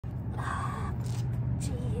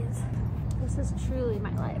This is truly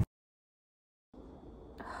my life.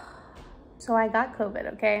 So I got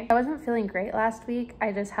COVID, okay? I wasn't feeling great last week.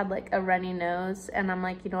 I just had like a runny nose and I'm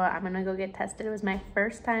like, you know what? I'm gonna go get tested. It was my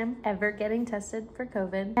first time ever getting tested for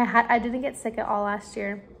COVID. I didn't get sick at all last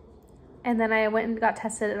year. And then I went and got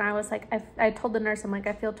tested and I was like, I told the nurse, I'm like,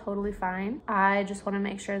 I feel totally fine. I just wanna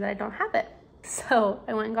make sure that I don't have it. So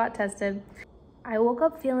I went and got tested. I woke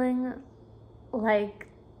up feeling like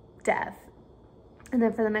death. And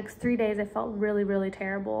then for the next 3 days, I felt really, really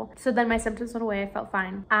terrible. So then my symptoms went away, I felt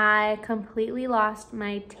fine. I completely lost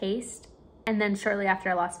my taste. And then shortly after,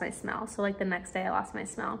 I lost my smell. So like the next day, I lost my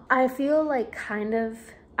smell. I feel like kind of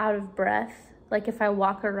out of breath. Like if I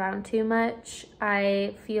walk around too much,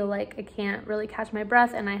 I feel like I can't really catch my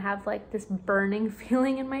breath and I have like this burning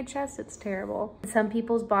feeling in my chest. It's terrible. Some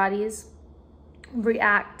people's bodies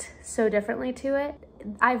react so differently to it.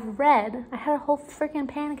 I've read, I had a whole freaking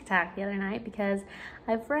panic attack the other night because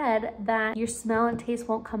I've read that your smell and taste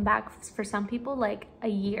won't come back for some people like a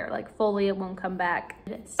year, like fully it won't come back.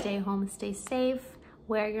 Stay home, stay safe,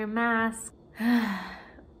 wear your mask.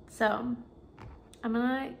 So I'm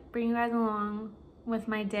gonna bring you guys along with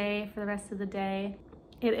my day for the rest of the day.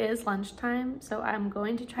 It is lunchtime, so I'm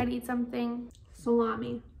going to try to eat something.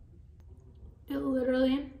 Salami. It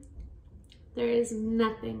literally, there is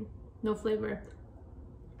nothing, no flavor.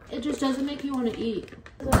 It just doesn't make you want to eat.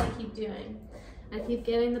 That's what I keep doing. I keep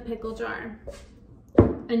getting the pickle jar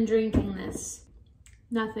and drinking this.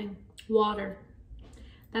 Nothing. Water.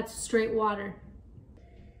 That's straight water.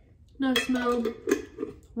 No smell.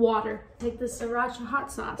 Water. Take the sriracha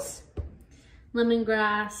hot sauce.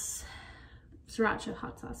 Lemongrass sriracha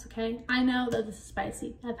hot sauce, okay? I know that this is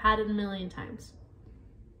spicy. I've had it a million times.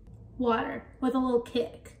 Water with a little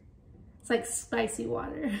kick. It's like spicy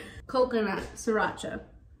water. Coconut sriracha.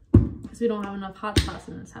 Because we don't have enough hot sauce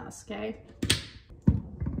in this house, okay?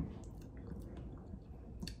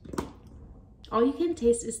 All you can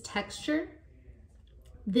taste is texture.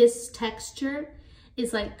 This texture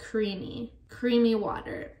is like creamy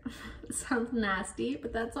water. It sounds nasty,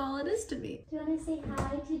 but that's all it is to me. Do you want to say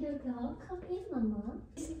hi to the dog? Come in, Mama.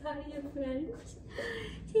 Say hi to your friends.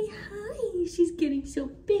 Say hi. She's getting so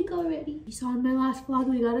big already. You saw in my last vlog,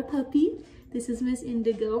 we got a puppy. This is Miss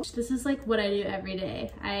Indigo. This is like what I do every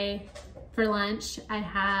day. For lunch, I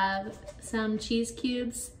have some cheese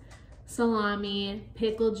cubes, salami,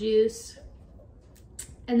 pickle juice,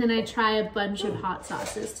 and then I try a bunch of hot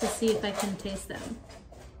sauces to see if I can taste them.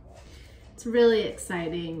 It's a really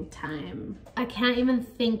exciting time. I can't even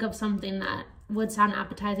think of something that would sound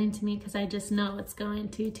appetizing to me because I just know it's going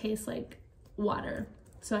to taste like water.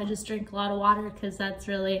 So I just drink a lot of water because that's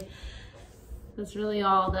really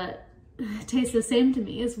all that tastes the same to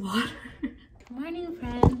me is water. Good morning,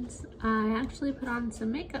 friends. I actually put on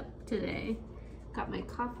some makeup today. Got my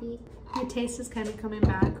coffee. My taste is kind of coming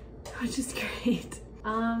back, which is great.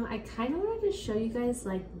 I kind of wanted to show you guys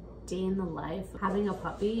like day in the life having a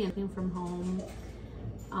puppy and working from home.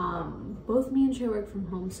 Both me and Trey work from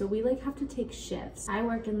home, so we like have to take shifts. I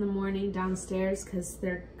work in the morning downstairs because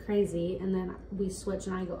they're crazy, and then we switch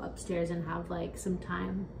and I go upstairs and have like some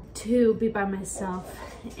time to be by myself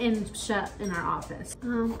and shut in our office.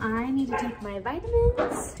 I need to take my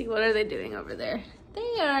vitamins. See, what are they doing over there?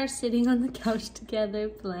 They are sitting on the couch together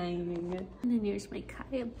playing. And then here's my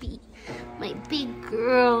Gabbie, my big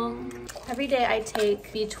girl. Every day I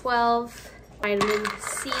take B12, vitamin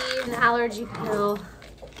C, an allergy pill,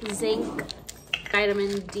 zinc,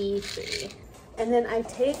 vitamin D3. And then I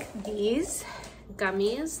take these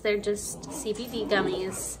gummies. They're just CBD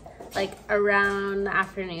gummies, like around the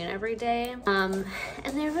afternoon every day. And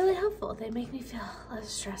they're really helpful. They make me feel less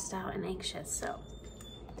stressed out and anxious. So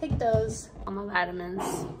take those. All my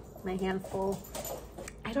vitamins, my handful.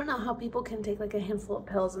 I don't know how people can take like a handful of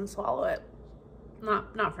pills and swallow it.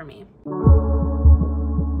 Not for me.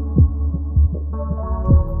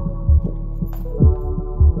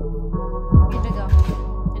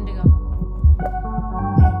 Indigo.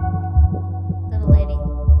 Little lady.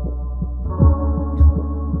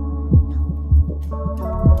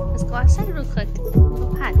 No. Let's go outside real quick.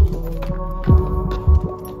 Little potty.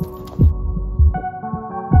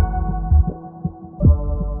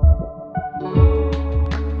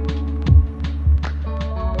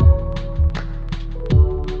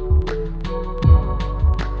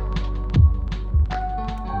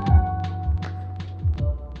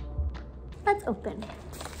 Open.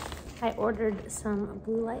 I ordered some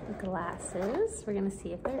blue light glasses. We're gonna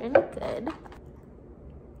see if they're any good.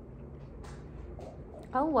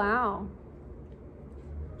 Oh wow,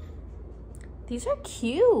 these are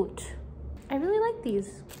cute. I really like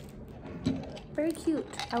these. Very cute.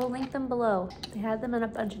 I will link them below. They had them in a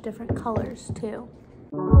bunch of different colors too.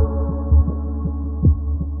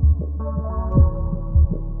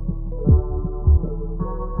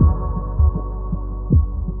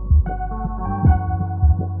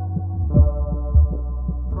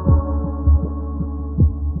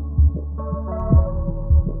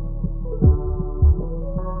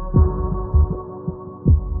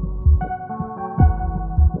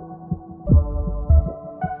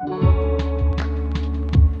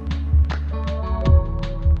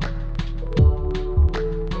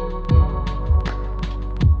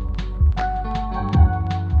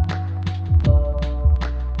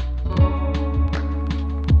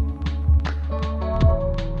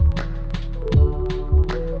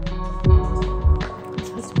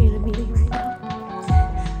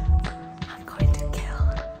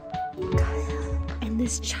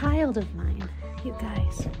 This child of mine, you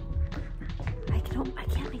guys, I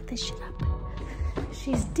can't make this shit up.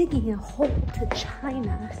 She's digging a hole to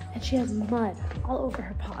China and she has mud all over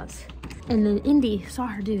her paws. And then Indy saw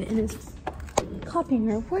her do it and is copying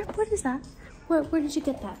her. What is that? Where did you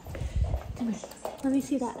get that? Come here, let me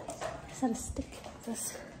see that. Is that a stick?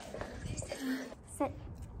 This. Sit.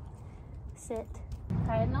 Sit.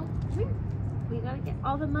 Kaya, no, come here. We gotta get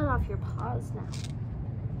all the mud off your paws now.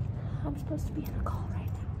 I'm supposed to be in a call right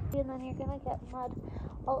now. And then you're gonna get mud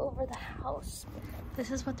all over the house. This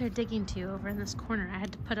is what they're digging to over in this corner. I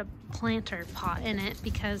had to put a planter pot in it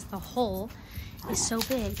because the hole is so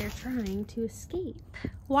big. They're trying to escape.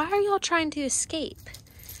 Why are y'all trying to escape?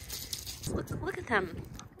 Look at them.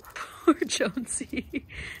 Poor Jonesy.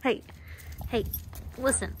 Hey,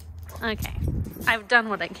 listen. Okay, I've done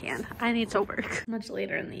what I can. I need to work. Much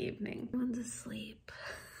later in the evening. Everyone's asleep.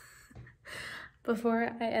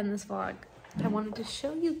 Before I end this vlog, I wanted to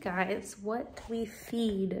show you guys what we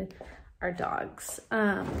feed our dogs.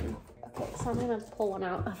 Okay, so I'm gonna pull one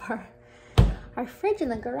out of our fridge in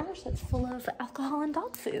the garage that's full of alcohol and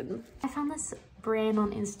dog food. I found this brand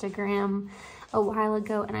on Instagram a while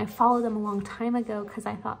ago and I followed them a long time ago because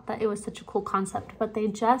I thought that it was such a cool concept, but they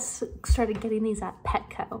just started getting these at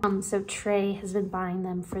Petco. So Trey has been buying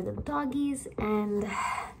them for the doggies, and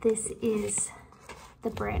this is the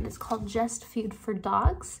brand. Is called Just Food for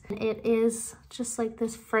Dogs. It is just like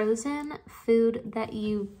this frozen food that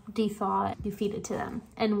you de-thaw, you feed it to them.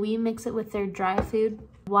 And we mix it with their dry food.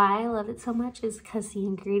 Why I love it so much is because the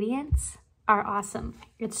ingredients are awesome.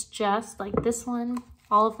 It's just like this one.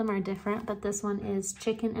 All of them are different, but this one is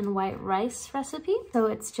chicken and white rice recipe. So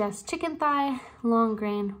it's just chicken thigh, long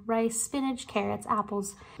grain, rice, spinach, carrots,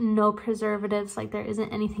 apples, no preservatives. Like there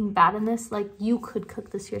isn't anything bad in this. Like you could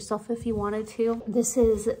cook this yourself if you wanted to. This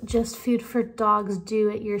is Just Food for Dogs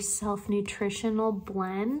do-it-yourself nutritional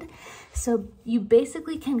blend. So you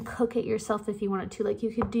basically can cook it yourself if you wanted to. Like you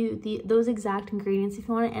could do those exact ingredients if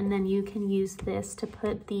you want it, and then you can use this to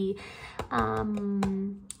put the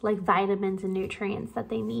like vitamins and nutrients that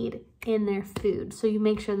they need in their food. So you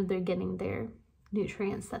make sure that they're getting their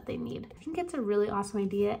nutrients that they need. I think it's a really awesome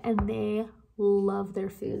idea and they love their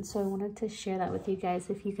food. So I wanted to share that with you guys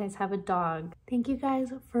if you guys have a dog. Thank you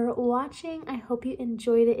guys for watching. I hope you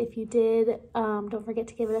enjoyed it. If you did, don't forget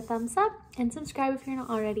to give it a thumbs up and subscribe if you're not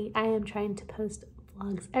already. I am trying to post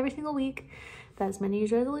vlogs every single week. That is my New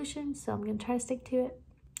Year's resolution, so I'm gonna try to stick to it.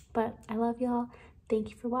 But I love y'all. Thank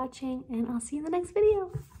you for watching, and I'll see you in the next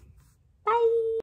video. Bye!